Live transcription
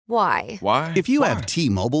Why? Why? If you have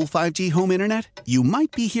T-Mobile 5G home internet, you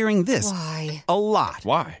might be hearing this Why? a lot.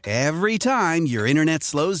 Why? Every time your internet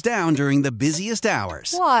slows down during the busiest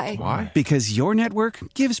hours. Why? Why? Because your network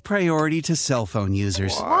gives priority to cell phone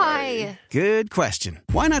users. Why? Good question.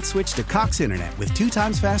 Why not switch to Cox Internet with 2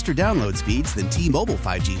 times faster download speeds than T-Mobile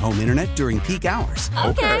 5G home internet during peak hours?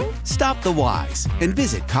 Okay. Stop the whys and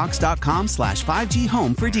visit cox.com/5G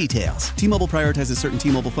home for details. T-Mobile prioritizes certain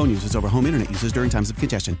T-Mobile phone users over home internet users during times of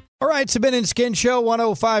congestion. All right, it's the Ben and Skin Show,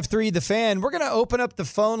 105.3 The Fan. We're going to open up the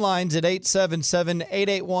phone lines at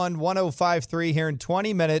 877-881-1053 here in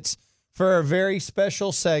 20 minutes for a very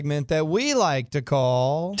special segment that we like to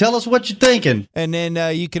call... Tell us what you're thinking. And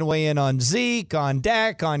then you can weigh in on Zeke, on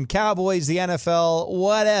Dak, on Cowboys, the NFL,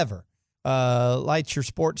 whatever. Light your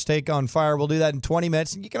sports take on fire. We'll do that in 20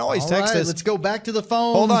 minutes. You can always text us. Let's go back to the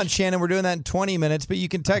phone. Hold on, Shannon. We're doing that in 20 minutes, but you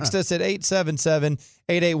can text us at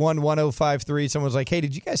 877-881-1053. Someone's like, hey,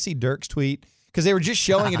 did you guys see Dirk's tweet? Because they were just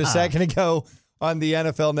showing it a second ago on the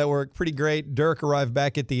NFL Network. Pretty great. Dirk arrived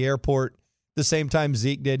back at the airport the same time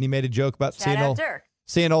Zeke did, and he made a joke about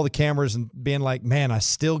seeing all the cameras and being like, man, I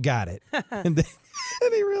still got it. and then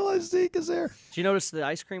he realized Zeke is there. Did you notice the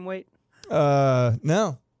ice cream weight?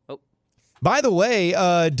 No. By the way,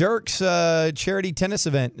 Dirk's charity tennis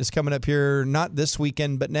event is coming up here, not this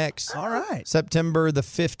weekend, but next. All right. September the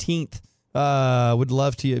 15th. Would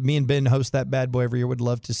love to. Me and Ben host that bad boy every year. Would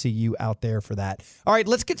love to see you out there for that. All right,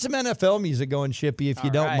 let's get some NFL music going, Shippy, if you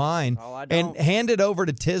don't mind. Oh, I don't. And hand it over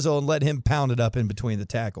to Tizzle and let him pound it up in between the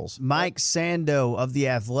tackles. Mike Sando of The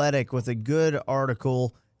Athletic with a good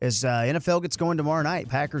article as NFL gets going tomorrow night,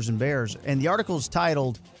 Packers and Bears. And the article is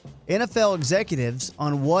titled, NFL Executives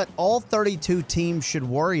on What All 32 Teams Should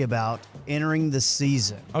Worry About Entering the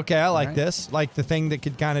Season. Okay, I like this. Like the thing that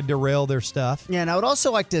could kind of derail their stuff. Yeah, and I would also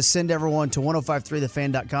like to send everyone to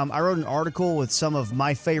 1053thefan.com. I wrote an article with some of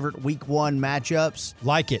my favorite Week 1 matchups.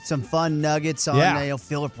 Like it. Some fun nuggets on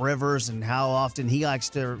Phillip Rivers and how often he likes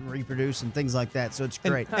to reproduce and things like that. So it's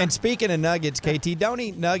great. And speaking of nuggets, KT, don't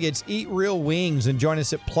eat nuggets. Eat real wings and join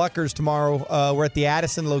us at Pluckers tomorrow. We're at the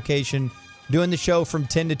Addison location doing the show from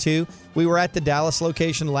 10 to 2. We were at the Dallas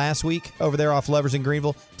location last week over there off Lovers in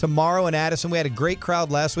Greenville. Tomorrow in Addison, we had a great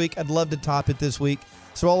crowd last week. I'd love to top it this week.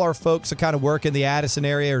 So all our folks that kind of work in the Addison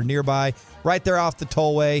area or nearby, right there off the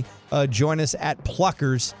tollway, join us at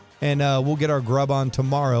Pluckers, and we'll get our grub on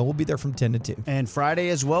tomorrow. We'll be there from 10 to 2. And Friday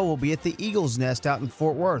as well, we'll be at the Eagles Nest out in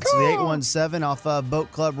Fort Worth. So the 817 off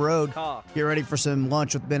Boat Club Road. Get ready for some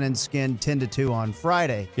lunch with Ben and Skin, 10 to 2 on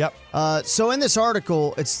Friday. Yep. So in this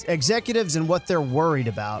article, it's executives and what they're worried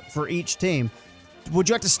about for each team. Would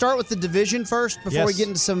you like to start with the division first before we get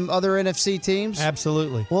into some other NFC teams?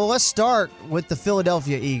 Absolutely. Well, let's start with the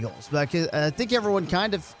Philadelphia Eagles. Because I think everyone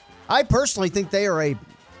I personally think they are a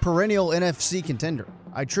perennial NFC contender.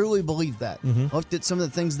 I truly believe that. Looked at some of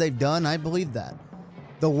the things they've done. I believe that.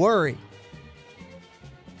 The worry,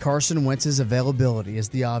 Carson Wentz's availability is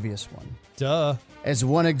the obvious one. Duh. As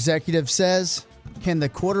one executive says, can the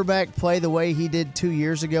quarterback play the way he did 2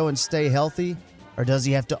 years ago and stay healthy? Or does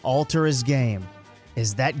he have to alter his game?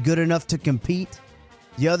 Is that good enough to compete?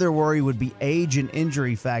 The other worry would be age and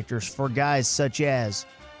injury factors for guys such as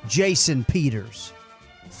Jason Peters,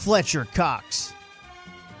 Fletcher Cox,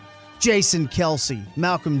 Jason Kelsey,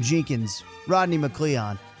 Malcolm Jenkins, Rodney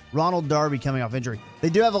McLeon, Ronald Darby coming off injury. They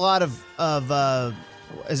do have a lot of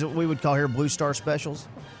as we would call here, Blue Star specials.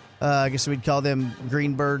 I guess we'd call them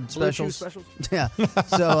Greenbird specials. Blue Chew specials? Yeah.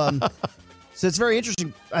 So it's very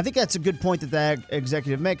interesting. I think that's a good point that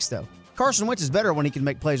executive makes, though. Carson Wentz is better when he can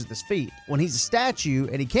make plays with his feet. When he's a statue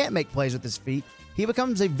and he can't make plays with his feet, he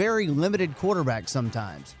becomes a very limited quarterback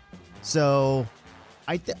sometimes. So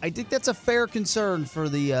I think that's a fair concern for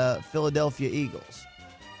the Philadelphia Eagles.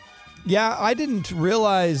 Yeah, I didn't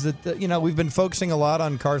realize that, we've been focusing a lot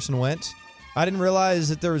on Carson Wentz. I didn't realize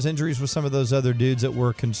that there was injuries with some of those other dudes that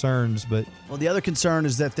were concerns. But well, the other concern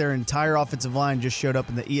is that their entire offensive line just showed up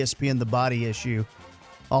in the ESPN The Body issue.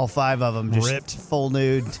 All 5 of them just ripped, full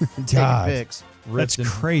nude, taking pics. That's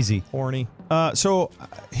crazy. Horny. So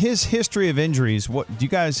his history of injuries, do you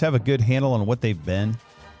guys have a good handle on what they've been?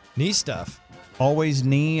 Knee stuff. Always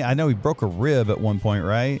knee. I know he broke a rib at one point,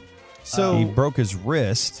 right? So he broke his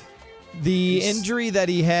wrist. The injury that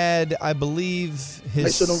he had, I believe,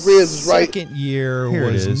 his ribs second year Here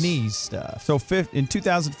it was is. knee stuff. So in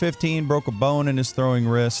 2015, broke a bone in his throwing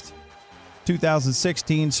wrist.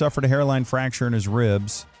 2016, suffered a hairline fracture in his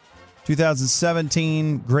ribs.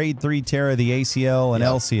 2017, grade 3 tear of the ACL and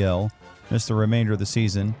LCL. Missed the remainder of the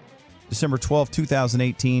season. December 12,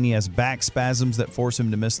 2018, he has back spasms that force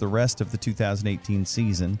him to miss the rest of the 2018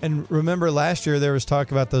 season. And remember last year there was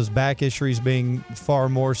talk about those back issues being far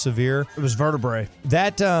more severe. It was vertebrae.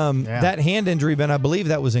 That that hand injury, Ben, I believe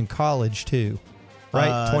that was in college too,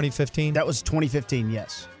 right? 2015? That was 2015,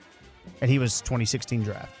 yes. And he was 2016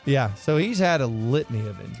 draft. Yeah, so he's had a litany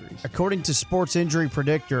of injuries. According to Sports Injury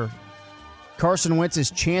Predictor, Carson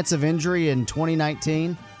Wentz's chance of injury in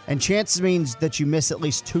 2019, and chance means that you miss at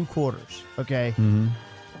least 2 quarters, okay? Mm-hmm.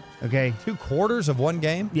 Okay? 2 quarters of one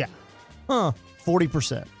game? Yeah. Huh.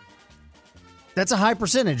 40%. That's a high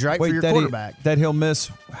percentage, right, Wait, for your quarterback. that he'll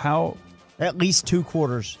miss how? At least 2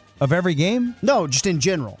 quarters. Of every game? No, just in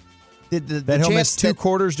general. That he'll miss 2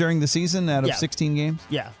 quarters during the season out of 16 games?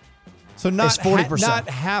 Yeah. So not 40%. not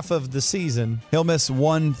half of the season. He'll miss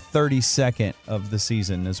 1/32 of the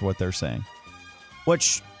season is what they're saying.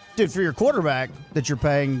 Which, dude, for your quarterback that you're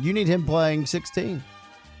paying, you need him playing 16.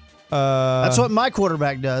 That's what my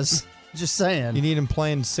quarterback does. Just saying. You need him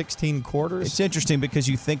playing 16 quarters? It's interesting because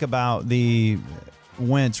you think about the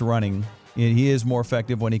Wentz running. He is more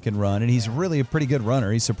effective when he can run, and he's really a pretty good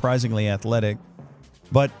runner. He's surprisingly athletic.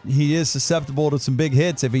 But he is susceptible to some big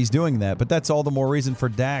hits if he's doing that. But that's all the more reason for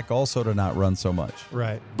Dak also to not run so much.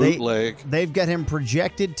 Right. Bootleg. They've got him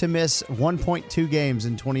projected to miss 1.2 games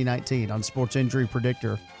in 2019 on Sports Injury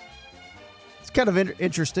Predictor. It's kind of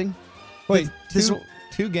interesting. Wait, This-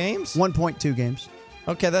 two games? 1.2 games.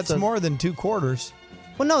 Okay, that's So- more than 2 quarters.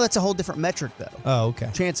 Well, no, that's a whole different metric, though. Oh, okay.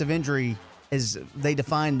 Chance of injury is, they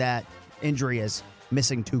define that injury as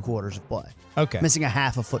missing 2 quarters of play. Okay. Missing a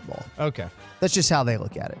half of football. Okay. That's just how they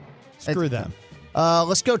look at it. Screw them.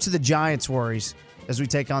 Let's go to the Giants' worries as we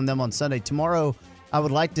take on them on Sunday. Tomorrow, I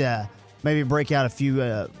would like to maybe break out a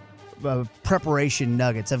few preparation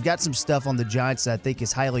nuggets. I've got some stuff on the Giants that I think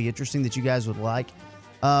is highly interesting that you guys would like.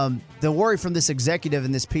 The worry from this executive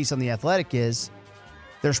in this piece on The Athletic is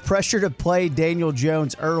there's pressure to play Daniel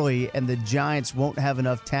Jones early, and the Giants won't have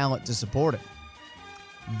enough talent to support him.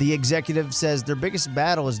 The executive says their biggest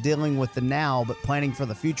battle is dealing with the now, but planning for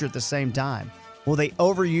the future at the same time. Will they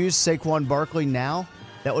overuse Saquon Barkley now?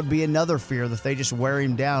 That would be another fear that they just wear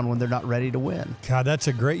him down when they're not ready to win. God, that's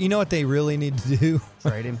a great. You know what they really need to do?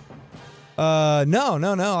 Trade him.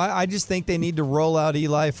 No. I just think they need to roll out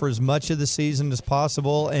Eli for as much of the season as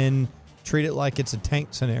possible and treat it like it's a tank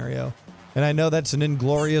scenario. And I know that's an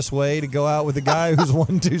inglorious way to go out with a guy who's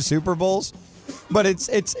won 2 Super Bowls. But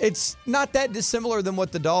it's not that dissimilar than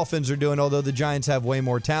what the Dolphins are doing, although the Giants have way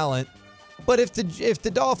more talent. But if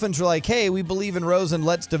the Dolphins were like, hey, we believe in Rosen,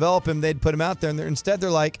 let's develop him, they'd put him out there. And instead they're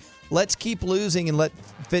like, let's keep losing and let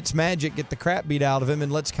Fitzmagic get the crap beat out of him,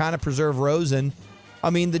 and let's kind of preserve Rosen.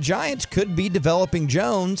 I mean, the Giants could be developing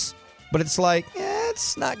Jones, but it's like,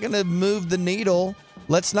 it's not going to move the needle.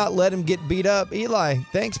 Let's not let him get beat up. Eli,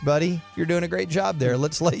 thanks, buddy. You're doing a great job there.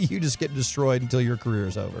 Let's let you just get destroyed until your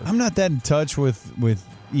career's over. I'm not that in touch with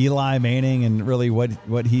Eli Manning and really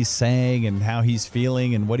what he's saying and how he's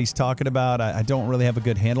feeling and what he's talking about. I don't really have a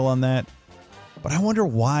good handle on that. But I wonder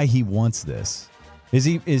why he wants this.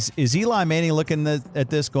 Is Eli Manning looking at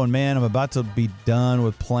this going, man, I'm about to be done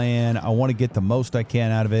with playing. I want to get the most I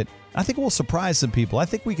can out of it. I think we'll surprise some people. I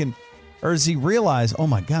think we can. Or does he realize, oh,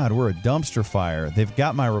 my God, we're a dumpster fire. They've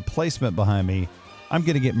got my replacement behind me. I'm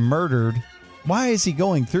going to get murdered. Why is he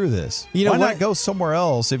going through this? Why not go somewhere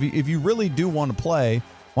else? If you really do want to play,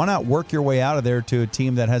 why not work your way out of there to a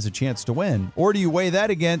team that has a chance to win? Or do you weigh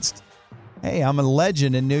that against, hey, I'm a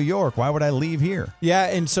legend in New York. Why would I leave here? Yeah,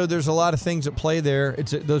 and so there's a lot of things at play there.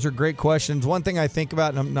 Those are great questions. One thing I think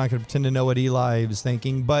about, and I'm not going to pretend to know what Eli was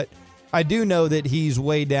thinking, but I do know that he's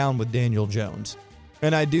way down with Daniel Jones.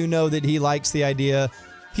 And I do know that he likes the idea.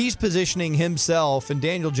 He's positioning himself, and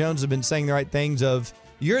Daniel Jones has been saying the right things of,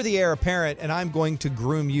 you're the heir apparent, and I'm going to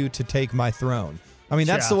groom you to take my throne. I mean,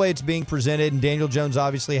 that's the way it's being presented, and Daniel Jones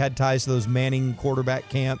obviously had ties to those Manning quarterback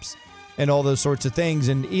camps and all those sorts of things,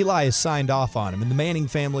 and Eli has signed off on him, and the Manning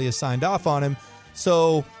family has signed off on him.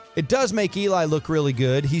 So it does make Eli look really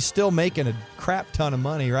good. He's still making a crap ton of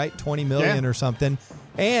money, right? $20 million or something.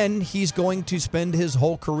 And he's going to spend his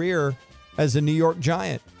whole career as a New York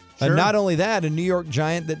Giant. Sure. And not only that, a New York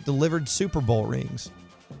Giant that delivered Super Bowl rings.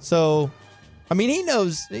 So, I mean, he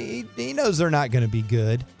knows they're not going to be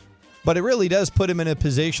good, but it really does put him in a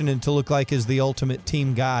position and to look like is the ultimate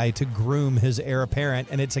team guy to groom his heir apparent,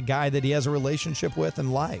 and it's a guy that he has a relationship with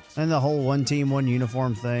and likes. And the whole one team, one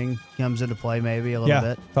uniform thing comes into play maybe a little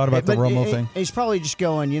bit. Thought about the Romo thing. He's probably just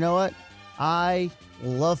going, you know what? I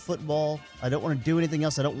love football. I don't want to do anything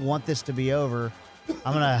else. I don't want this to be over.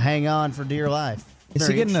 I'm going to hang on for dear life. Is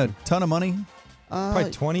he getting a ton of money?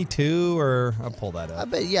 Probably 22, or I'll pull that I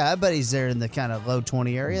up. bet he's there in the kind of low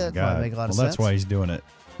 20 area. That probably make a lot of sense. That's why he's doing it.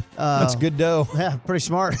 That's good dough. Yeah, pretty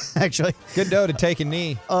smart, actually. Good dough to take a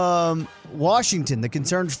knee. Washington, the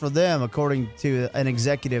concerns for them, according to an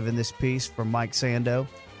executive in this piece from Mike Sando.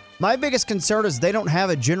 My biggest concern is they don't have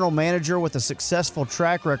a general manager with a successful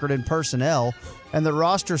track record in personnel, and the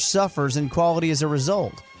roster suffers in quality as a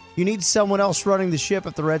result. You need someone else running the ship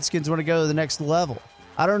if the Redskins want to go to the next level.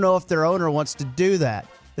 I don't know if their owner wants to do that.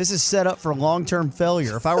 This is set up for long-term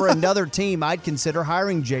failure. If I were another team, I'd consider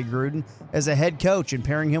hiring Jay Gruden as a head coach and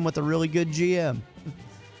pairing him with a really good GM.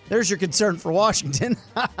 There's your concern for Washington.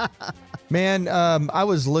 Man, I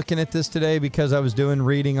was looking at this today because I was doing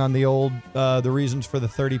reading on the old, the reasons for the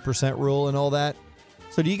 30% rule and all that.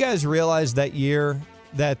 So do you guys realize that year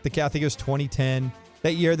that I think it was 2010,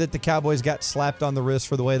 that year that the Cowboys got slapped on the wrist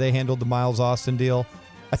for the way they handled the Miles Austin deal?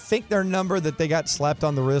 I think their number that they got slapped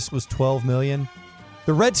on the wrist was $12 million.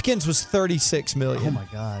 The Redskins was $36 million. Oh, my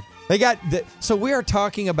God. So we are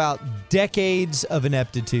talking about decades of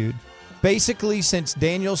ineptitude. Basically, since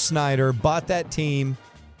Daniel Snyder bought that team,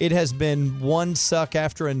 it has been one suck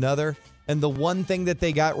after another. And the one thing that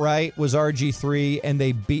they got right was RG3, and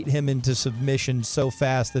they beat him into submission so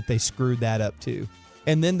fast that they screwed that up too.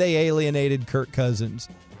 And then they alienated Kirk Cousins.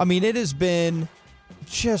 I mean, it has been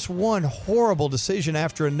just one horrible decision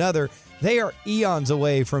after another. They are eons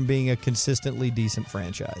away from being a consistently decent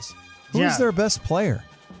franchise. Who's their best player?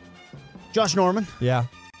 Josh Norman. Yeah.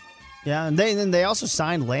 Yeah, and then they also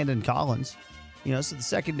signed Landon Collins. So the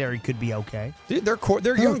secondary could be okay. Dude,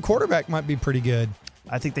 their young quarterback might be pretty good.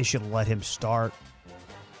 I think they should let him start.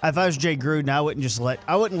 If I was Jay Gruden,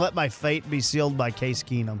 I wouldn't let my fate be sealed by Case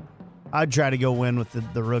Keenum. I'd try to go win with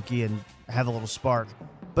the rookie and have a little spark.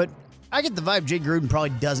 But I get the vibe Jay Gruden probably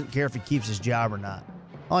doesn't care if he keeps his job or not.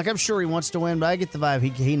 Like, I'm sure he wants to win, but I get the vibe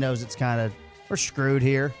he knows it's kind of, we're screwed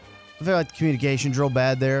here. I feel like the communication's real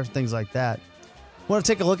bad there, things like that. Want to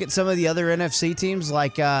take a look at some of the other NFC teams,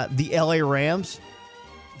 like the LA Rams,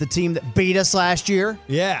 the team that beat us last year.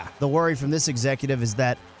 Yeah. The worry from this executive is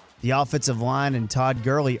that the offensive line and Todd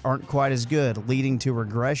Gurley aren't quite as good, leading to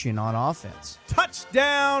regression on offense.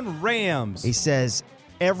 Touchdown Rams. He says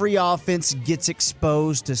every offense gets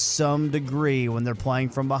exposed to some degree when they're playing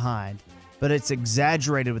from behind, but it's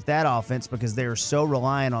exaggerated with that offense because they are so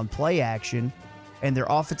reliant on play action, and their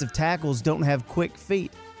offensive tackles don't have quick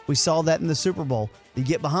feet. We saw that in the Super Bowl. They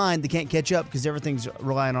get behind, they can't catch up because everything's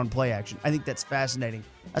relying on play action. I think that's fascinating.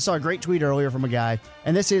 I saw a great tweet earlier from a guy,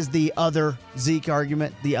 and this is the other Zeke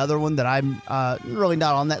argument, the other one that I'm really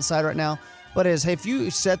not on that side right now, but is, hey, if you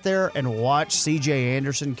sit there and watch C.J.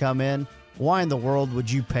 Anderson come in, why in the world would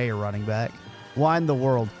you pay a running back? Why in the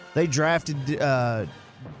world? They drafted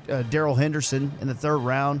Darrell Henderson in the third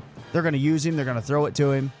round. They're going to use him. They're going to throw it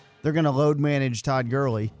to him. They're going to load manage Todd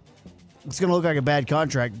Gurley. It's going to look like a bad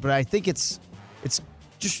contract, but I think it's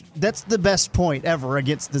just, that's the best point ever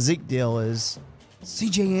against the Zeke deal is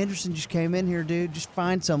C.J. Anderson just came in here, dude. Just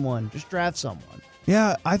find someone. Just draft someone.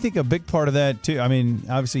 Yeah, I think a big part of that, too. I mean,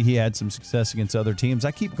 obviously he had some success against other teams.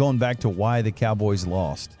 I keep going back to why the Cowboys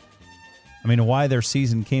lost. I mean, why their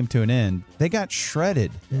season came to an end. They got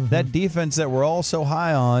shredded. Mm-hmm. That defense that we're all so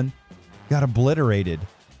high on got obliterated.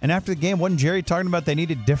 And after the game, wasn't Jerry talking about they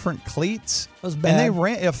needed different cleats? That was bad.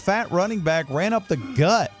 And a fat running back ran up the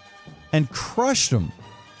gut and crushed them.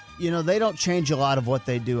 They don't change a lot of what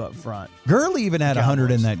they do up front. Gurley even had 100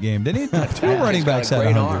 in that game, didn't he? Two running backs had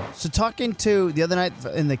 100. So talking to the other night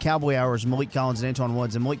in the Cowboy Hours, Malik Collins and Antoine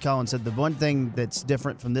Woods, and Malik Collins said the one thing that's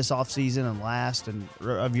different from this offseason and last and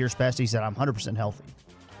of years past, he said, I'm 100% healthy.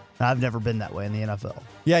 And I've never been that way in the NFL.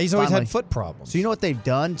 Yeah, he's always had foot problems. So you know what they've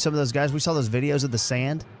done? Some of those guys, we saw those videos of the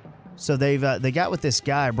sand. So they got with this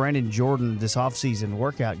guy, Brandon Jordan, this offseason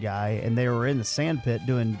workout guy, and they were in the sand pit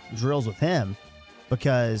doing drills with him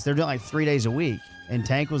because they're doing like 3 days a week. And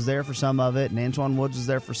Tank was there for some of it, and Antoine Woods was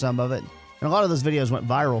there for some of it. And a lot of those videos went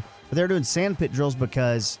viral. But they're doing sand pit drills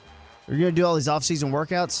because you're going to do all these offseason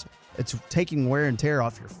workouts. It's taking wear and tear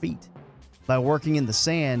off your feet. By working in the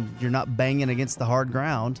sand, you're not banging against the hard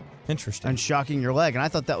ground. Interesting. And shocking your leg. And I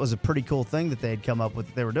thought that was a pretty cool thing that they had come up with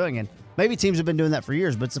that they were doing. And maybe teams have been doing that for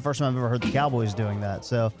years, but it's the first time I've ever heard the Cowboys doing that.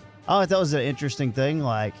 So I thought that was an interesting thing.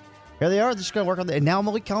 Like, here they are. They're just going to work on that. And now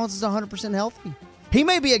Malik Collins is 100% healthy. He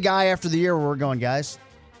may be a guy after the year where we're going, guys,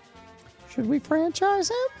 should we franchise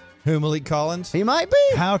him? Who, Malik Collins? He might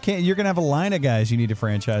be. How can you're going to have a line of guys you need to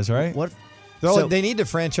franchise, right? What? So they need to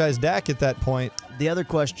franchise Dak at that point. The other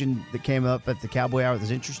question that came up at the Cowboy Hour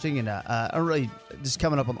was interesting, and I'm really just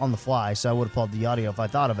coming up on the fly, so I would have pulled the audio if I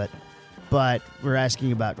thought of it. But we're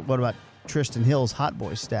asking about what about Tristan Hill's hot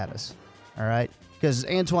boy status? All right, because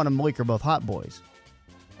Antoine and Malik are both hot boys.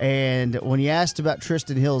 And when you asked about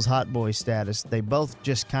Tristan Hill's hot boy status, they both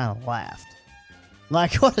just kind of laughed.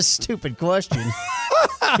 Like, what a stupid question.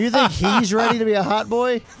 You think he's ready to be a hot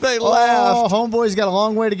boy? They laughed. Homeboy's got a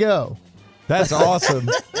long way to go. That's awesome.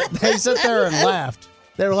 They sat there and laughed.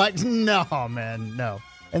 They were like, no, man, no.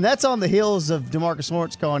 And that's on the heels of DeMarcus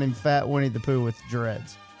Lawrence calling him Fat Winnie the Pooh with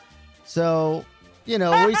dreads. So,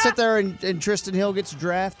 we sit there and Tristan Hill gets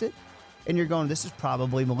drafted, and you're going, this is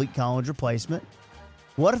probably Malik Collins' replacement.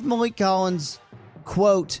 What if Malik Collins,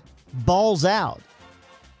 quote, balls out?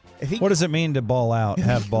 What does it mean to ball out,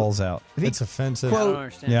 have balls out? It's offensive. Quote, I don't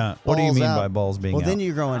understand. Yeah. What do you balls mean out. by balls being Well, out? then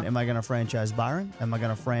you're going, am I going to franchise Byron? Am I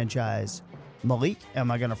going to franchise Malik?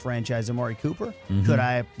 Am I going to franchise Amari Cooper? Mm-hmm. Could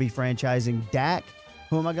I be franchising Dak?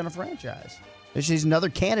 Who am I going to franchise? She's another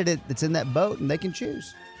candidate that's in that boat, and they can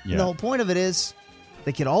choose. Yeah. And the whole point of it is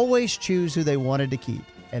they could always choose who they wanted to keep,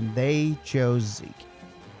 and they chose Zeke.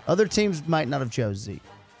 Other teams might not have chose Zeke.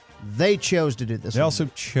 They chose to do this. They one. also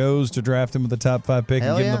chose to draft him with a top 5 pick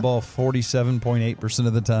Hell and give him yeah. the ball 47.8%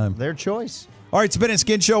 of the time. Their choice. All right, it's been a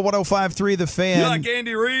Skin Show 105.3 The Fan. You like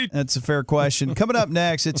Andy Reid? That's a fair question. Coming up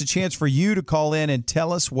next, it's a chance for you to call in and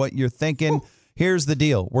tell us what you're thinking. Here's the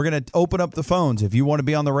deal. We're going to open up the phones. If you want to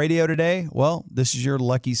be on the radio today, well, this is your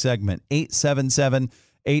lucky segment.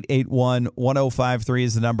 877-881-1053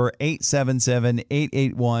 is the number.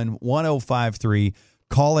 877-881-1053.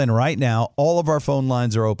 Call in right now. All of our phone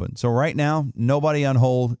lines are open. So right now, nobody on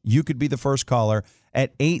hold. You could be the first caller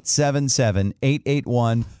at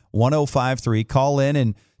 877-881-1053. Call in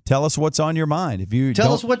and tell us what's on your mind. If you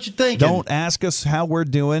Tell us what you're thinking. Don't ask us how we're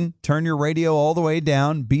doing. Turn your radio all the way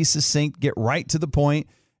down. Be succinct. Get right to the point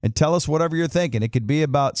and tell us whatever you're thinking. It could be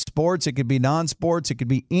about sports. It could be non-sports. It could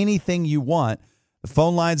be anything you want. The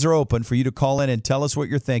phone lines are open for you to call in and tell us what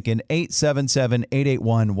you're thinking.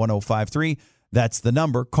 877-881-1053. That's the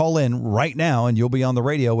number. Call in right now, and you'll be on the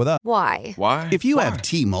radio with us. Why? Why? If you have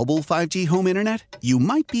T-Mobile 5G home internet, you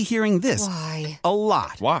might be hearing this Why? a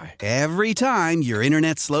lot. Why? Every time your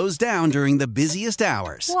internet slows down during the busiest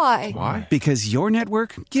hours. Why? Why? Because your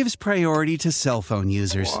network gives priority to cell phone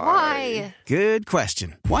users. Why? Good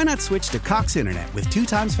question. Why not switch to Cox Internet with 2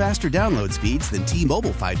 times faster download speeds than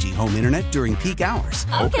T-Mobile 5G home internet during peak hours?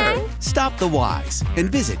 Okay. Stop the whys and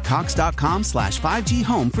visit cox.com/5G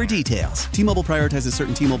home for details. T-Mobile prioritizes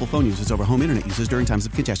certain T-Mobile phone users over home internet users during times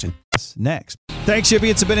of congestion. Next. Thanks,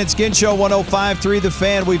 Shippy. It's been at Skin Show 105.3 The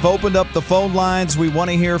Fan. We've opened up the phone lines. We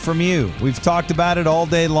want to hear from you. We've talked about it all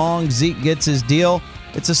day long. Zeke gets his deal.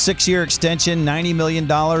 It's a 6-year extension, $90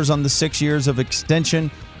 million on the 6 years of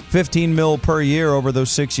extension, $15 million per year over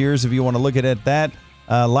those 6 years if you want to look at it that.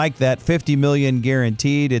 Like that, $50 million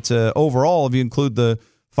guaranteed. It's overall, if you include the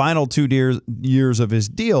final 2 years of his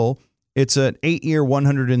deal, it's an 8-year,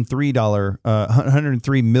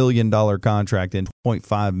 $103 million contract and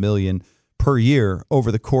 $0.5 million per year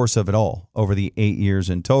over the course of it all, over the 8 years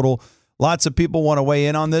in total. Lots of people want to weigh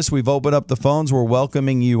in on this. We've opened up the phones. We're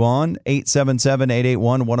welcoming you on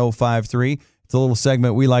 877-881-1053. It's a little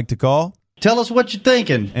segment we like to call. Tell us what you're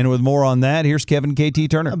thinking. And with more on that, here's Kevin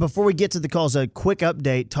KT Turner. Before we get to the calls, a quick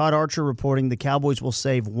update. Todd Archer reporting the Cowboys will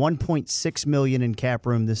save $1.6 million in cap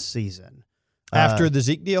room this season. After the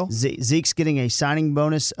Zeke deal? Zeke's getting a signing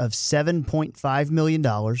bonus of $7.5 million,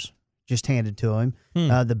 just handed to him.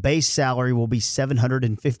 The base salary will be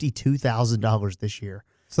 $752,000 this year.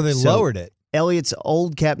 So they lowered it. Elliott's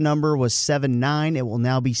old cap number was 7.9. It will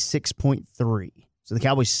now be 6.3. So the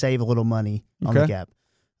Cowboys save a little money on the cap.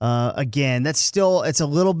 Again, that's still, it's a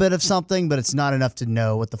little bit of something, but it's not enough to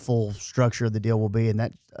know what the full structure of the deal will be. And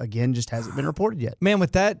that, again, just hasn't been reported yet. Man,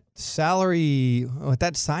 with that salary, with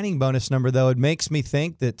that signing bonus number, though, it makes me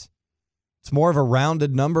think that it's more of a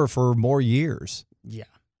rounded number for more years. Yeah.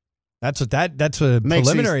 That's what a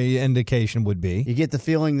preliminary indication would be. You get the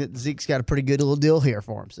feeling that Zeke's got a pretty good little deal here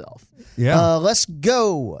for himself. Yeah. Let's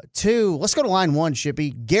go to line one,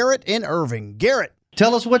 Shippy. Garrett in Irving. Garrett.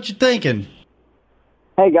 Tell us what you're thinking.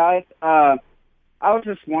 Hey, guys. I was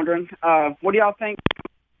just wondering, what do y'all think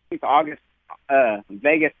August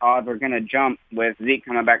Vegas odds are going to jump with Zeke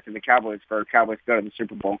coming back to the Cowboys for Cowboys to go to the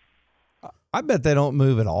Super Bowl? I bet they don't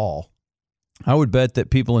move at all. I would bet that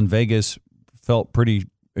people in Vegas felt pretty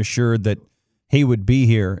assured that he would be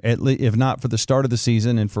here, if not for the start of the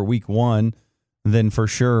season and for week 1, then for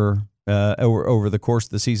sure over the course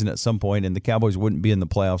of the season at some point, and the Cowboys wouldn't be in the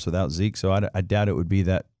playoffs without Zeke, so I doubt it would be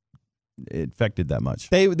that affected that much.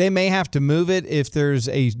 They may have to move it if there's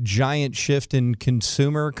a giant shift in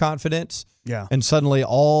consumer confidence. Yeah. And suddenly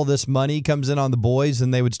all this money comes in on the boys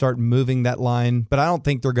and they would start moving that line. But I don't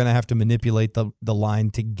think they're going to have to manipulate the line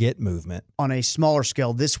to get movement. On a smaller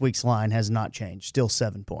scale, this week's line has not changed. Still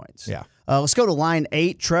 7 points. Yeah. Let's go to line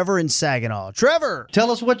 8, Trevor in Saginaw. Trevor!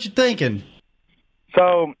 Tell us what you're thinking.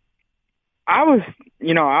 So I was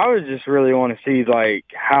just really want to see like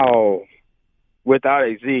how, without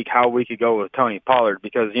a Zeke, how we could go with Tony Pollard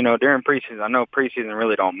because, during preseason, I know preseason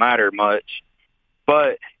really don't matter much,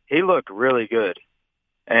 but he looked really good.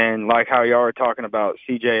 And like how y'all were talking about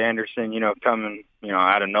C.J. Anderson, coming,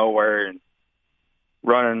 out of nowhere and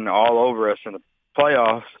running all over us in the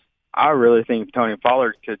playoffs, I really think Tony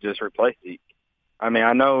Pollard could just replace Zeke. I mean,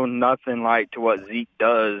 I know nothing like to what Zeke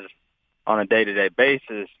does on a day-to-day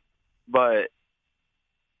basis, but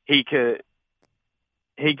he could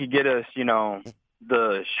get us,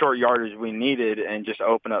 the short yardage we needed and just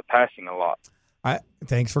open up passing a lot.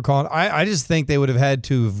 Thanks for calling. I just think they would have had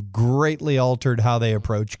to have greatly altered how they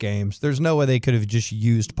approach games. There's no way they could have just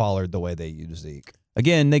used Pollard the way they used Zeke.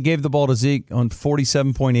 Again, they gave the ball to Zeke on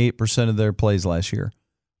 47.8% of their plays last year.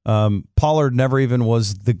 Pollard never even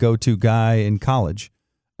was the go-to guy in college.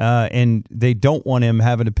 And they don't want him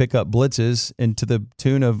having to pick up blitzes, and to the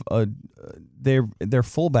tune of their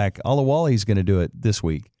fullback, Alawale, is going to do it this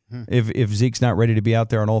week if Zeke's not ready to be out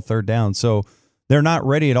there on all third down. So they're not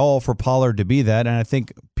ready at all for Pollard to be that, and I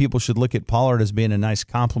think people should look at Pollard as being a nice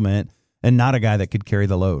compliment and not a guy that could carry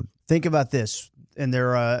the load. Think about this. In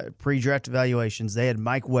their pre-draft evaluations, they had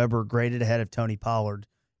Mike Weber graded ahead of Tony Pollard,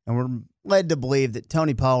 and we're led to believe that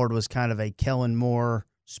Tony Pollard was kind of a Kellen Moore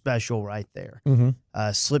special right there.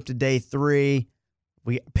 Slip to day 3.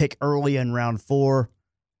 We pick early in round 4.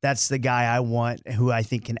 That's the guy I want, who I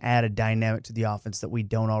think can add a dynamic to the offense that we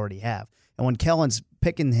don't already have. And when Kellen's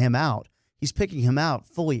picking him out, he's picking him out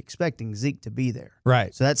fully expecting Zeke to be there.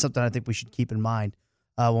 Right. So that's something I think we should keep in mind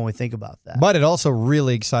when we think about that. But it also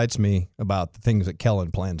really excites me about the things that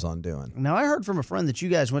Kellen plans on doing. Now, I heard from a friend that you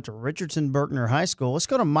guys went to Richardson Berkner High School. Let's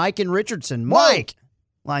go to Mike in Richardson. Mike,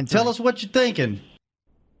 line 3. Tell us what you're thinking.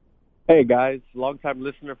 Hey, guys. Long-time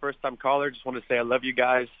listener, first-time caller. Just want to say I love you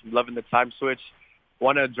guys. I'm loving the time switch.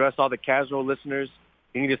 Want to address all the casual listeners.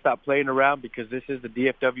 You need to stop playing around because this is the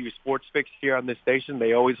DFW Sports Fix here on this station.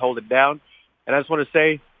 They always hold it down. And I just want to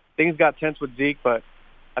say things got tense with Zeke, but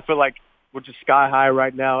I feel like we're just sky high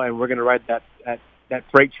right now, and we're going to ride that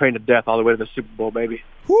freight train of death all the way to the Super Bowl, baby.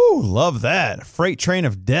 Whoo, love that. Freight train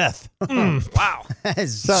of death. Wow.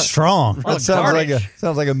 Strong. That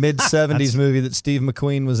sounds like a mid-'70s movie that Steve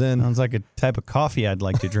McQueen was in. Sounds like a type of coffee I'd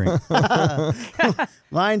like to drink.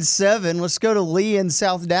 Line 7. Let's go to Lee in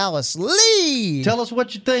South Dallas. Lee! Tell us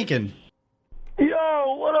what you're thinking.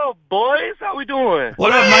 Yo, what up, boys? How we doing?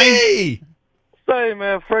 What up, man? Say,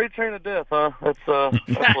 man, freight train of death, huh? That's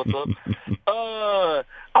what's up.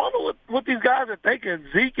 I don't know what these guys are thinking.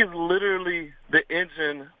 Zeke is literally the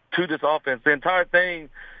engine to this offense. The entire thing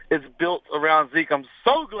is built around Zeke. I'm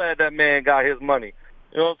so glad that man got his money.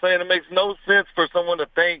 You know what I'm saying? It makes no sense for someone to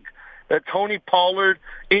think that Tony Pollard,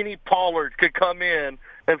 any Pollard, could come in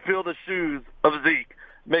and fill the shoes of Zeke.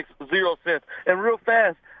 Makes zero sense. And real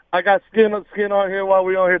fast, I got skin on here while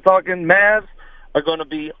we're on here talking. Mavs are going to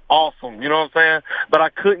be awesome. You know what I'm saying? But I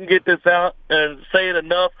couldn't get this out and say it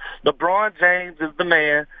enough. LeBron James is the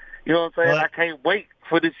man. You know what I'm saying? I can't wait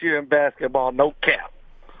for this year in basketball. No cap.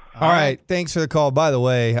 All right. Thanks for the call. By the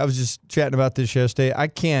way, I was just chatting about this yesterday. I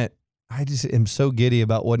just am so giddy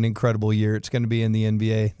about what an incredible year it's going to be in the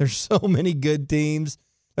NBA. There's so many good teams.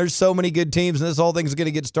 And this whole thing's going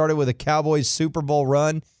to get started with a Cowboys Super Bowl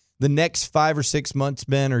run. The next 5 or 6 months,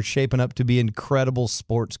 Ben, are shaping up to be incredible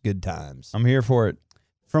sports good times. I'm here for it.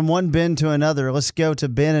 From one Ben to another, let's go to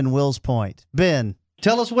Ben in Wills Point. Ben.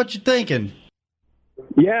 Tell us what you're thinking.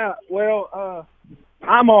 Yeah, well,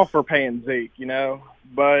 I'm all for paying Zeke,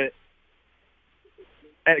 but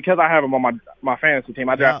because I have him on my fantasy team,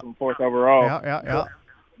 I drafted him 4th overall. Yeah.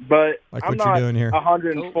 But like I'm what you're not doing here.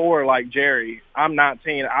 104 like Jerry. I'm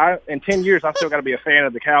 19. In 10 years, I still got to be a fan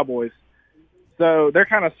of the Cowboys. So they're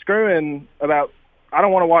kind of screwing about. I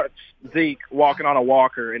don't want to watch Zeke walking on a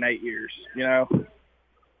walker in 8 years.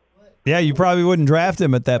 Yeah, you probably wouldn't draft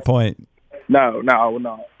him at that point. No, I would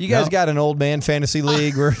not. You guys got an old man fantasy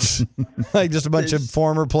league where it's like just a bunch of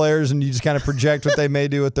former players and you just kind of project what they may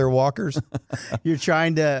do with their walkers? You're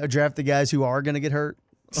trying to draft the guys who are going to get hurt?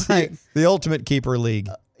 The ultimate keeper league.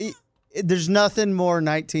 There's nothing more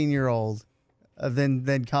 19-year-old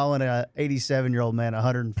than calling a 87-year-old man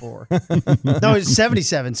 104. No, it's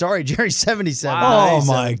 77. Sorry, Jerry, 77. Wow. Oh,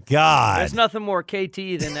 my God. There's nothing more KT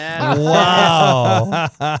than that. Wow.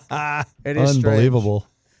 It is unbelievable.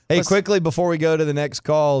 Hey, quickly before we go to the next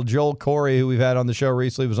call, Joel Corey, who we've had on the show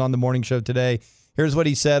recently, was on the morning show today. Here's what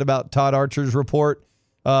he said about Todd Archer's report.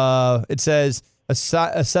 It says, a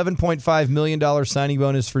 $7.5 million signing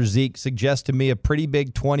bonus for Zeke suggests to me a pretty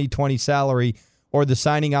big 2020 salary or the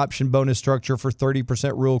signing option bonus structure for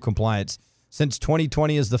 30% rule compliance. Since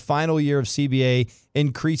 2020 is the final year of CBA,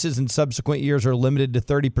 increases in subsequent years are limited to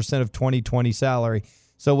 30% of 2020 salary.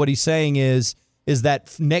 So what he's saying is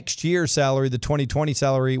that next year's salary, the 2020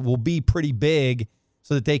 salary, will be pretty big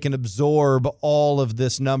so that they can absorb all of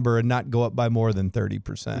this number and not go up by more than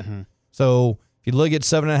 30%. So if you look at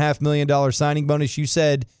 $7.5 million signing bonus, you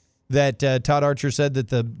said that Todd Archer said that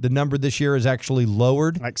the number this year is actually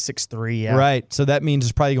lowered. Like 6.3, yeah. Right. So that means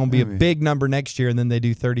it's probably going to be a big number next year, and then they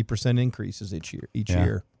do 30% increases each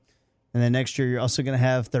year. And then next year you're also going to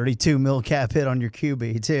have 32 mil cap hit on your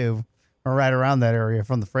QB too, or right around that area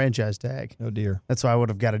from the franchise tag. Oh, dear. That's why I would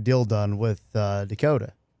have got a deal done with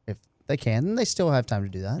Dakota if they can, and they still have time to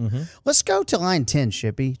do that. Let's go to line 10,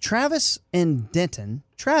 Shippy. Travis and Denton.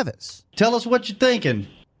 Travis. Tell us what you're thinking.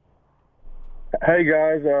 Hey,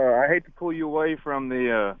 guys, I hate to pull you away from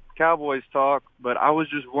the Cowboys talk, but I was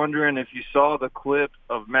just wondering if you saw the clip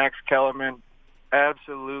of Max Kellerman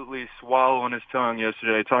absolutely swallowing his tongue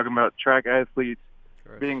yesterday, talking about track athletes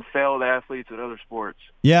being failed athletes at other sports.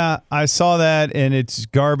 Yeah, I saw that, and it's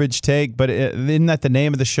Garbage Take, but isn't that the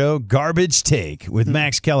name of the show? Garbage Take with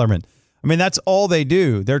Max Kellerman. I mean, that's all they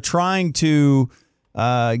do. They're trying to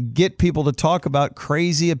get people to talk about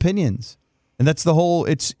crazy opinions. And that's the whole,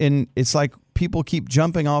 it's like people keep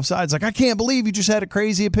jumping off sides. Like, I can't believe you just had a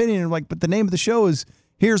crazy opinion. Like, but the name of the show is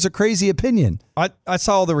Here's a Crazy Opinion. I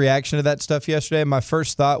saw the reaction to that stuff yesterday. My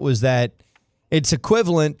first thought was that it's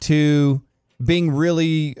equivalent to being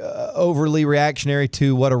really overly reactionary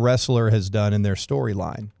to what a wrestler has done in their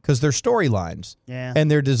storyline. Because they're storylines. Yeah.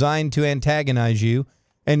 And they're designed to antagonize you.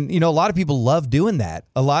 And, a lot of people love doing that.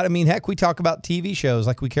 Heck, we talk about TV shows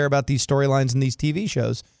like we care about these storylines in these TV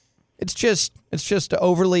shows. It's just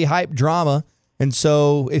overly hyped drama. And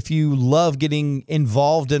so if you love getting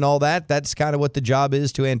involved in all that, that's kind of what the job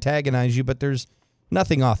is, to antagonize you. But there's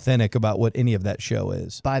nothing authentic about what any of that show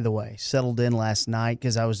is. By the way, settled in last night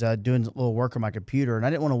because I was doing a little work on my computer, and I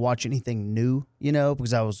didn't want to watch anything new,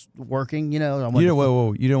 because I was working, You didn't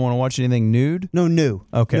want to watch anything nude? No, new.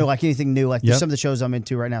 Okay. No, like anything new. Like some of the shows I'm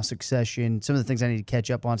into right now, Succession, some of the things I need to catch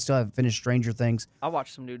up on. Still haven't finished Stranger Things. I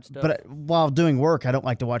watch some nude stuff. But while doing work, I don't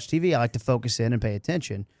like to watch TV. I like to focus in and pay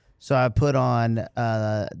attention. So I put on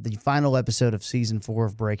the final episode of season 4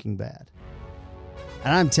 of Breaking Bad.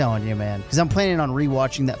 And I'm telling you, man, because I'm planning on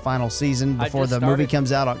rewatching that final season before the movie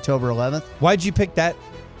comes out October 11th. Why'd you pick that?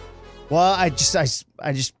 Well, I just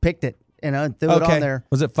picked it, threw it on there.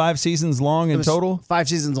 Was it 5 seasons long in total? 5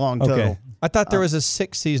 seasons long total. Okay. I thought there was a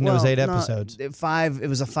 6th season. It was 8 episodes. It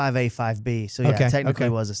was a 5A, 5B. So, yeah, technically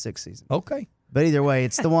it was a 6th season. Okay. But either way,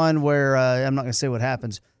 it's the one where I'm not going to say what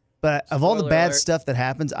happens. But of all the bad alert. stuff that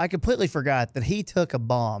happens, I completely forgot that he took a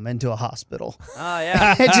bomb into a hospital. Oh,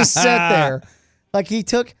 yeah. It just sat there. Like he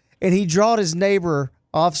drawed his neighbor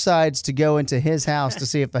offsides to go into his house to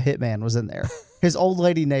see if a hitman was in there. His old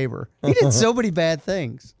lady neighbor. He did so many bad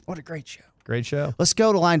things. What a great show. Great show. Let's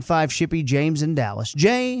go to line 5, Shippy, James in Dallas.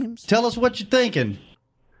 James. Tell us what you're thinking.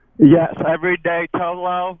 Yes, everyday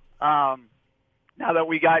Tolo. Now that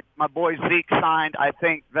we got my boy Zeke signed, I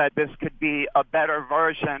think that this could be a better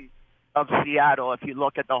version of Seattle if you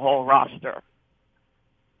look at the whole roster.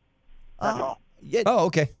 That's all. Yeah. Oh,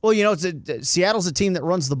 okay. Well, Seattle's a team that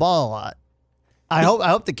runs the ball a lot. I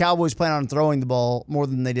hope the Cowboys plan on throwing the ball more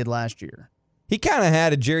than they did last year. He kind of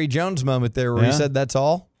had a Jerry Jones moment there where he said, "That's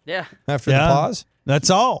all." Yeah. After the pause, that's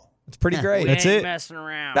all. It's pretty great. That's ain't it. Messing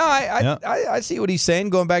around. No, I see what he's saying.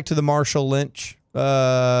 Going back to the Marshall Lynch,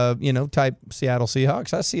 type Seattle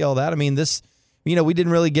Seahawks. I see all that. I mean, this, we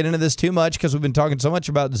didn't really get into this too much because we've been talking so much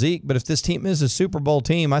about Zeke. But if this team is a Super Bowl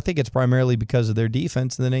team, I think it's primarily because of their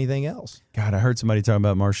defense than anything else. God, I heard somebody talking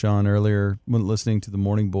about Marshawn earlier when listening to the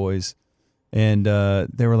Morning Boys, and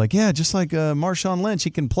they were like, "Yeah, just like Marshawn Lynch, he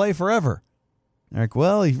can play forever." Like,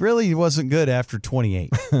 well, he really wasn't good after 28.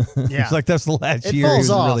 Yeah. It's like that's the last It year he falls was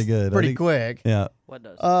off really good. pretty quick. Yeah. What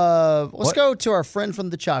does? Let's go to our friend from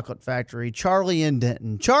the chocolate factory, Charlie in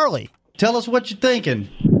Denton. Charlie. Tell us what you're thinking.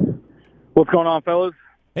 What's going on, fellas?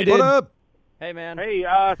 Hey, What up? Hey, man. Hey,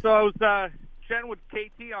 so I was chatting with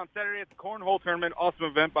KT on Saturday at the Cornhole Tournament. Awesome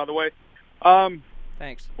event, by the way.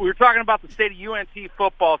 Thanks. We were talking about the state of UNT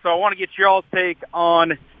football, so I want to get your all's take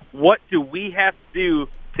on what do we have to do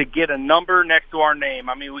to get a number next to our name.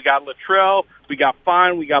 I mean, we got Luttrell, we got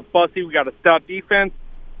Fine, we got Bussy, we got a stout defense.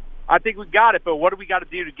 I think we got it, but what do we got to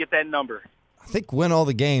do to get that number? I think win all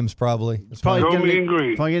the games probably. It's probably going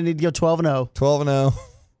to need to go 12-0. 12-0.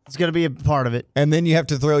 It's going to be a part of it. And then you have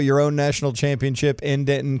to throw your own national championship in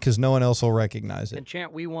Denton because no one else will recognize it. And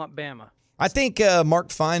chant, we want Bama. I think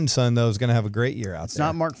Mark Fine's son, though, is going to have a great year out It's there.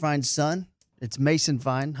 not Mark Fine's son. It's Mason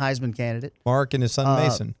Fine, Heisman candidate. Mark and his son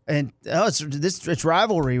Mason. And it's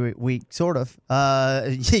rivalry week, sort of.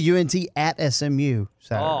 UNT at SMU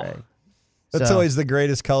Saturday. Oh. That's always the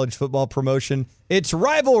greatest college football promotion. It's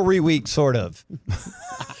rivalry week, sort of. We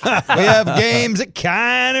have games that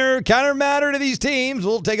kind of matter to these teams.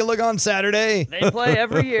 We'll take a look on Saturday. They play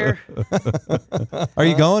every year. Are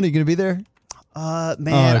you going? Are you going to be there?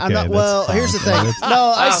 Man, I'm not. Well, here's the thing.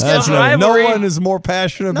 No one is more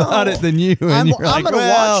passionate about it than you. And I'm like, going to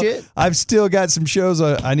watch it. I've still got some shows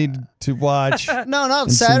I need to watch. No,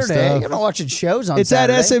 not Saturday. I'm not watching shows on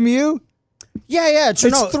Saturday. It's at SMU? Yeah. It's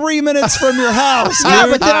 3 minutes from your house. Yeah,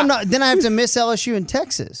 dude. but then I'm not. Then I have to miss LSU in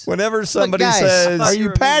Texas. Whenever somebody guys, says, "Are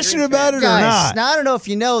you passionate about it or guys, not?" Now I don't know if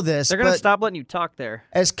you know this. They're going to but stop letting you talk there.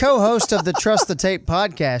 As co-host of the Trust the Tape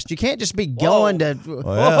podcast, you can't just be going to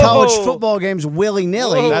yeah. college football games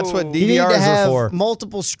willy-nilly. That's what You need to DVRs have are for.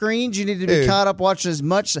 multiple screens. You need to be Dude. caught up watching as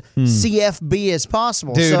much CFB as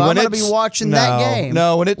possible. Dude, so I'm when going to be it's- watching that game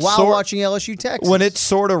when it's while watching LSU Texas. When it's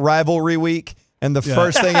sort of rivalry week and the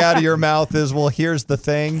first thing out of your mouth is, well, here's the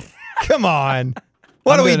thing. Come on.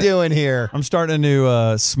 What are we doing here? I'm starting a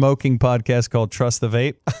new smoking podcast called Trust the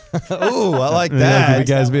Vape. Ooh, I like Could that. you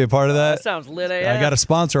guys be a part of that? That sounds lit AF. I got a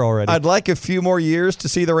sponsor already. I'd like a few more years to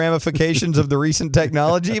see the ramifications of the recent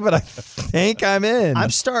technology, but I think I'm in. I'm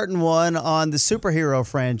starting one on the superhero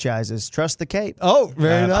franchises. Trust the Cape. Oh,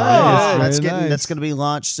 very nice. That's Very nice. That's going to be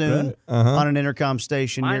launched soon on an intercom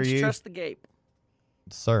station Mine's near you. Trust the Gape.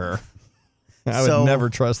 Sir. I would So- never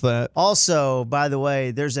trust that. Also, by the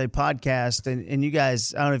way, there's a podcast, and you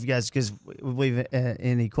guys, I don't know if you guys, because we believe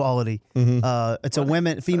in equality. It's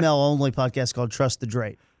a female-only podcast called Trust the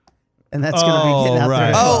Drake, and that's going to be getting out there.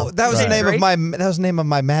 as well. Oh, that was the name of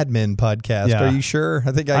my Mad Men podcast. Yeah. Are you sure?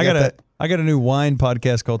 I think I got that. I got a new wine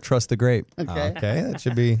podcast called Trust the Grape. Okay. Okay, that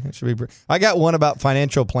should be. I got one about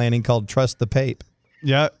financial planning called Trust the Pape.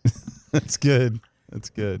 Yeah, that's good.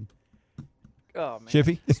 That's good. Oh, man.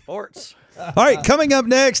 Chippy? Sports. All right, coming up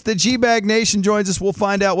next, the G-Bag Nation joins us. We'll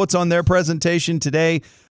find out what's on their presentation today.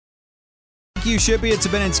 Thank you, Shippy. It's a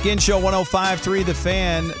Ben and Skin Show 105.3 The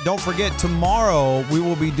Fan. Don't forget, tomorrow we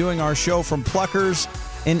will be doing our show from Pluckers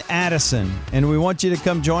in Addison, and we want you to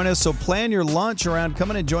come join us. So plan your lunch around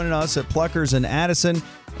coming and joining us at Pluckers in Addison.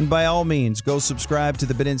 And by all means, go subscribe to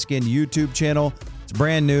the Ben and Skin YouTube channel. It's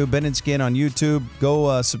brand new, Ben and Skin on YouTube.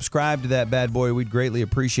 Go subscribe to that bad boy. We'd greatly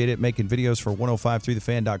appreciate it. Making videos for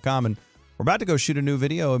 105.3thefan.com. And we're about to go shoot a new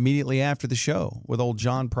video immediately after the show with old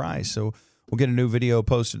John Price. So we'll get a new video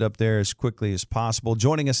posted up there as quickly as possible.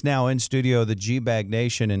 Joining us now in studio, the G-Bag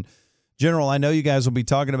Nation. And General, I know you guys will be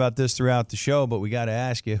talking about this throughout the show, but we got to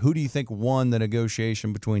ask you, who do you think won the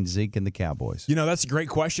negotiation between Zeke and the Cowboys? You know, that's a great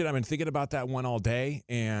question. I've been thinking about that one all day.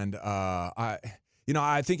 And I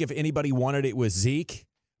think if anybody wanted it was Zeke.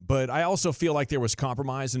 But I also feel like there was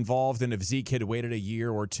compromise involved. And if Zeke had waited a year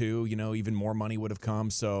or two, even more money would have come.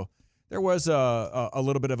 So there was a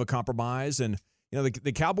little bit of a compromise, and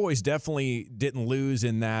the Cowboys definitely didn't lose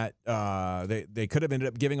in that. They could have ended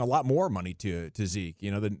up giving a lot more money to Zeke.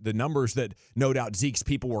 The numbers that no doubt Zeke's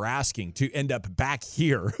people were asking to end up back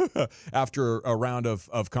here after a round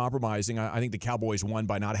of compromising. I think the Cowboys won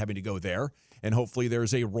by not having to go there, and hopefully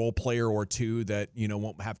there's a role player or two that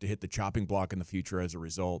won't have to hit the chopping block in the future as a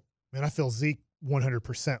result. Man, I feel Zeke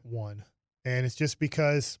 100% won, and it's just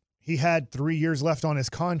because he had 3 years left on his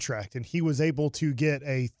contract, and he was able to get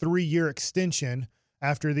a 3-year extension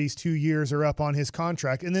after these 2 years are up on his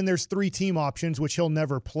contract. And then there's 3 team options, which he'll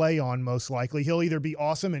never play on most likely. He'll either be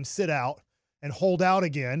awesome and sit out and hold out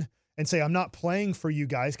again and say, I'm not playing for you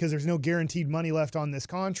guys because there's no guaranteed money left on this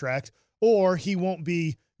contract, or he won't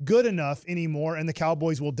be good enough anymore, and the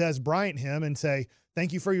Cowboys will Des Bryant him and say,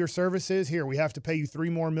 thank you for your services. Here, we have to pay you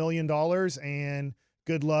 $3 more million, and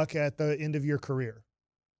good luck at the end of your career.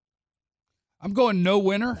 I'm going no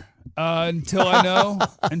winner until I know.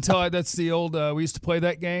 That's the old. We used to play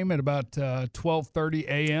that game at about 12:30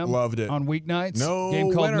 a.m. Loved it on weeknights. No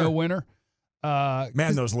game called winner. No Winner.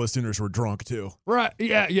 Man, those listeners were drunk too. Right?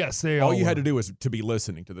 Yeah. Yes, they all you were. had to do was to be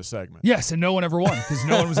listening to the segment. Yes, and no one ever won because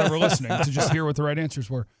no one was ever listening to just hear what the right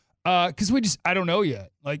answers were. Because I don't know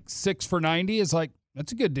yet. Like 6 for 90 is like.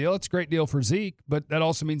 That's a good deal. It's a great deal for Zeke, but that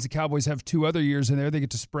also means the Cowboys have 2 other years in there. They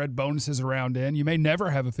get to spread bonuses around in. You may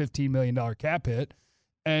never have a $15 million cap hit.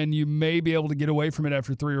 and you may be able to get away from it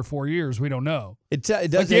after 3 or 4 years. We don't know. It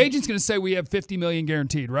Like does. the agent's going to say we have $50 million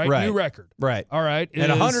guaranteed, right? Right. New record. Right. All right.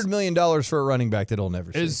 And $100 million for a running back that he'll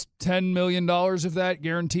never see. Is $10 million of that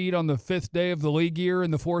guaranteed on the 5th day of the league year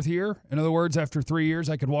in the 4th year? In other words, after 3 years,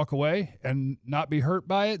 I could walk away and not be hurt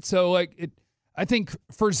by it. So, I think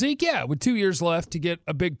for Zeke, with 2 years left to get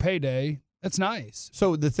a big payday, that's nice.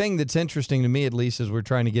 So the thing that's interesting to me, at least, as we're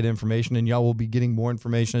trying to get information, and y'all will be getting more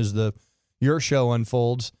information as your show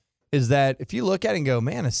unfolds, is that if you look at it and go,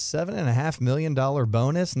 man, a $7.5 million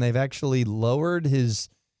bonus, and they've actually lowered his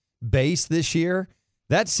base this year,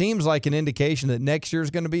 that seems like an indication that next year is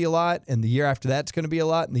going to be a lot, and the year after that's going to be a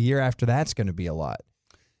lot, and the year after that's going to be a lot.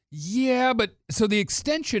 Yeah, but so the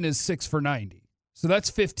extension is 6 for $90. So that's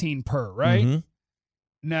 15 per, right? Mhm.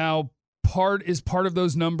 Now, part of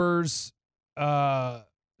those numbers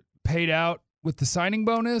paid out with the signing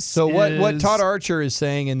bonus. So what Todd Archer is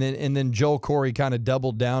saying, and then Joel Corey kind of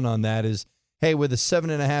doubled down on that, is, hey, with a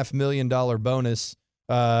 $7.5 million bonus,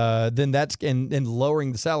 then that's and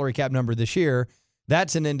lowering the salary cap number this year,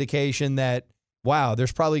 that's an indication that, wow,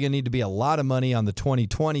 there's probably going to need to be a lot of money on the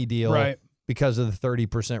 2020 deal, Right. because of the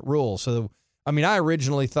 30% rule. So, I mean, I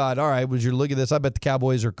originally thought, all right, would you look at this? I bet the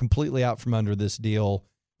Cowboys are completely out from under this deal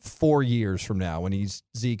 4 years from now when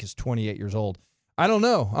Zeke is 28 years old. I don't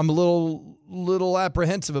know. I'm a little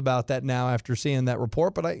apprehensive about that now after seeing that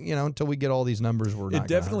report, but until we get all these numbers, we're not. It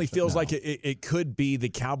definitely feels like it could be the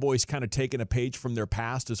Cowboys kind of taking a page from their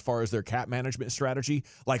past as far as their cap management strategy.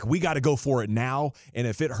 Like, we got to go for it now, and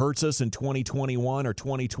if it hurts us in 2021 or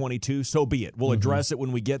 2022, so be it. We'll address it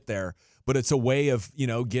when we get there. But it's a way of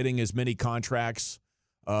getting as many contracts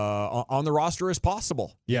on the roster as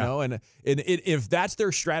possible. And if that's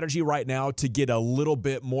their strategy right now to get a little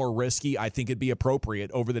bit more risky, I think it'd be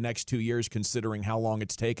appropriate over the next 2 years, considering how long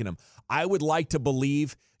it's taken them. I would like to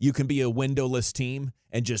believe you can be a windowless team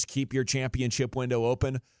and just keep your championship window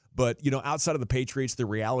open. But outside of the Patriots, the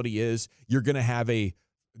reality is you're going to have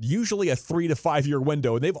usually a 3 to 5 year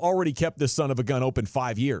window, and they've already kept this son of a gun open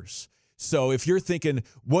 5 years. So if you're thinking,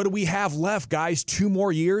 what do we have left, guys? 2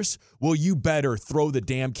 more years? Well, you better throw the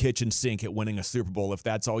damn kitchen sink at winning a Super Bowl if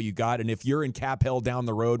that's all you got. And if you're in cap hell down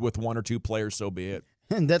the road with 1 or 2 players, so be it.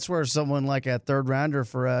 And that's where someone like a third rounder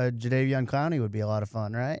for Jadeveon Clowney would be a lot of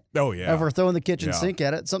fun, right? Oh, yeah. If we're throwing the kitchen sink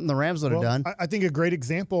at it, something the Rams would have done. I think a great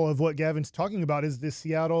example of what Gavin's talking about is the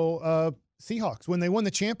Seattle Seahawks. When they won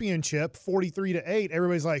the championship 43-8,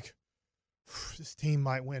 everybody's like, this team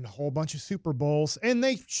might win a whole bunch of Super Bowls, and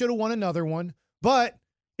they should have won another one. But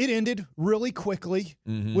it ended really quickly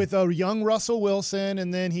with a young Russell Wilson,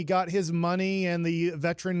 and then he got his money, and the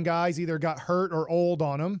veteran guys either got hurt or old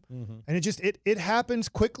on him. And it happens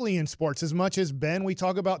quickly in sports. As much as, Ben, we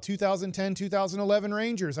talk about 2010, 2011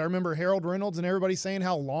 Rangers. I remember Harold Reynolds and everybody saying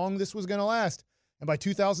how long this was going to last. And by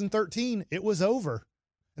 2013, it was over.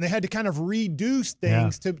 And they had to kind of reduce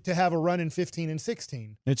things to have a run in 15 and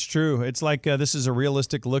 16. It's true. It's like this is a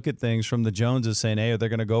realistic look at things from the Joneses saying, hey, they're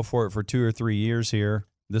going to go for it for 2 or 3 years here.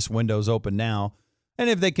 This window's open now. And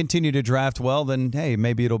if they continue to draft well, then, hey,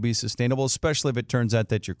 maybe it'll be sustainable, especially if it turns out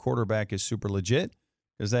that your quarterback is super legit.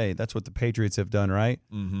 Because, hey, that's what the Patriots have done, right?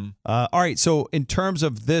 All right, so in terms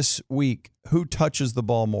of this week, who touches the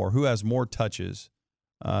ball more? Who has more touches,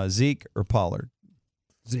 Zeke or Pollard?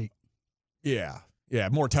 Zeke. Yeah,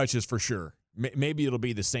 more touches for sure. Maybe it'll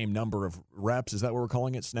be the same number of reps. Is that what we're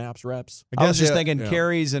calling it? Snaps, reps? I was just thinking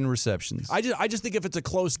carries and receptions. I just think if it's a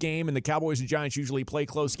close game, and the Cowboys and Giants usually play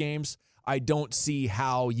close games, I don't see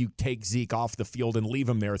how you take Zeke off the field and leave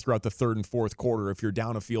him there throughout the 3rd and 4th quarter if you're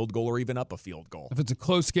down a field goal or even up a field goal. If it's a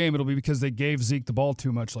close game, it'll be because they gave Zeke the ball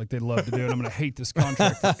too much like they love to do, and I'm going to hate this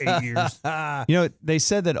contract for 8 years. They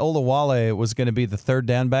said that Olawale was going to be the 3rd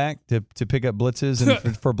down back to pick up blitzes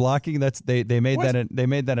and for blocking. They made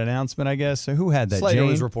that announcement, I guess. So who had that? Slater Jane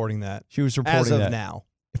was reporting that. She was reporting as of that. now.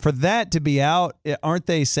 For that to be out, aren't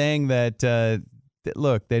they saying that,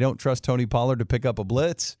 look, they don't trust Tony Pollard to pick up a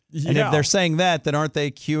blitz? And if they're saying that, then aren't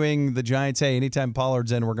they cueing the Giants, hey, anytime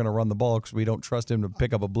Pollard's in, we're going to run the ball because we don't trust him to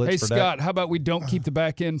pick up a blitz Hey, for Scott, how about we don't keep the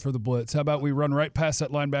back end for the blitz? How about we run right past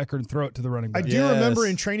that linebacker and throw it to the running back? I do remember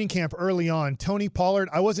in training camp early on, Tony Pollard,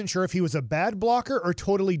 I wasn't sure if he was a bad blocker or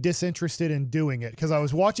totally disinterested in doing it because I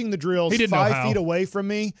was watching the drills 5 feet away from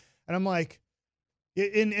me, and I'm like,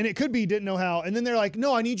 and it could be he didn't know how. And then they're like,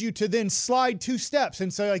 no, I need you to then slide 2 steps.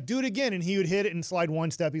 And so like, do it again. And he would hit it and slide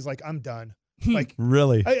 1 step. He's like, I'm done. Like,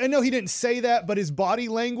 really? I know he didn't say that, but his body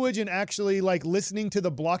language and actually like listening to the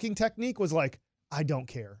blocking technique was like, I don't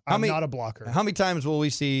care. I'm not a blocker. How many times will we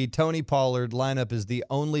see Tony Pollard line up as the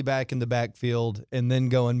only back in the backfield and then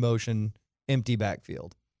go in motion, empty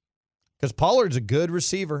backfield? Because Pollard's a good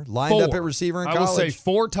receiver, lined up at receiver in college. I would say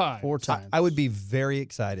 4 times. 4 times. I would be very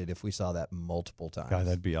excited if we saw that multiple times. God,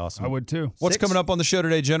 that'd be awesome. I would too. What's coming up on the show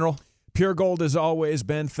today, General? Pure Gold as always,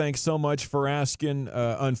 Ben. Thanks so much for asking.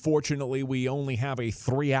 Unfortunately, we only have a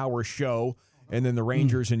 3-hour show, and then the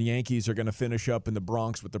Rangers and Yankees are going to finish up in the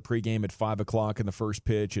Bronx with the pregame at 5 o'clock and the first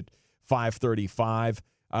pitch at 5:35.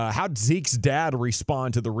 How'd Zeke's dad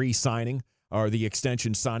respond to the re-signing or the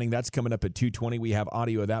extension signing? That's coming up at 2:20. We have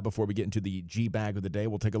audio of that before we get into the G-Bag of the day.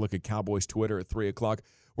 We'll take a look at Cowboys Twitter at 3 o'clock.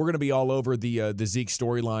 We're going to be all over the Zeke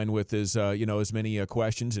storyline with as many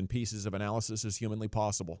questions and pieces of analysis as humanly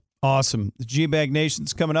possible. Awesome. The G-Bag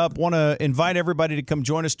Nation's coming up. Want to invite everybody to come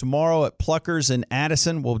join us tomorrow at Pluckers in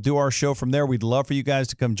Addison. We'll do our show from there. We'd love for you guys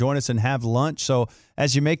to come join us and have lunch. So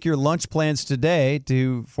as you make your lunch plans today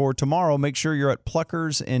for tomorrow, make sure you're at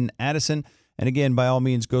Pluckers in Addison. And again, by all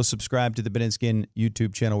means, go subscribe to the Ben and Skin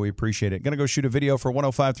YouTube channel. We appreciate it. Going to go shoot a video for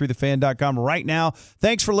 1053thefan.com right now.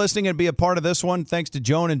 Thanks for listening and be a part of this one. Thanks to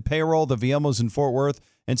Joan and Payroll, the Viemos in Fort Worth,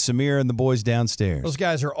 and Samir and the boys downstairs. Those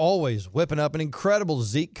guys are always whipping up an incredible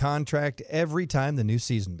Zeke contract every time the new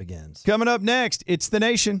season begins. Coming up next, it's The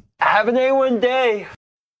Nation. Have an A1 day.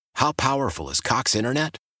 How powerful is Cox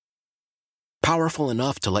Internet? Powerful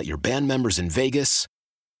enough to let your band members in Vegas,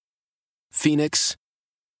 Phoenix,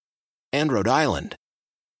 and Rhode Island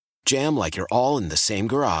jam like you're all in the same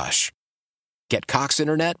garage. Get Cox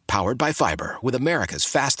Internet powered by fiber with America's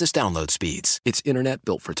fastest download speeds. It's internet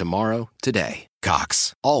built for tomorrow, today.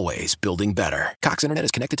 Cox, always building better. Cox Internet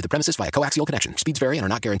is connected to the premises via coaxial connection. Speeds vary and are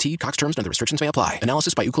not guaranteed. Cox terms and other restrictions may apply.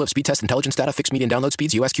 Analysis by Ookla Speed Test Intelligence Data. Fixed median download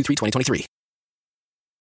speeds. US Q3 2023.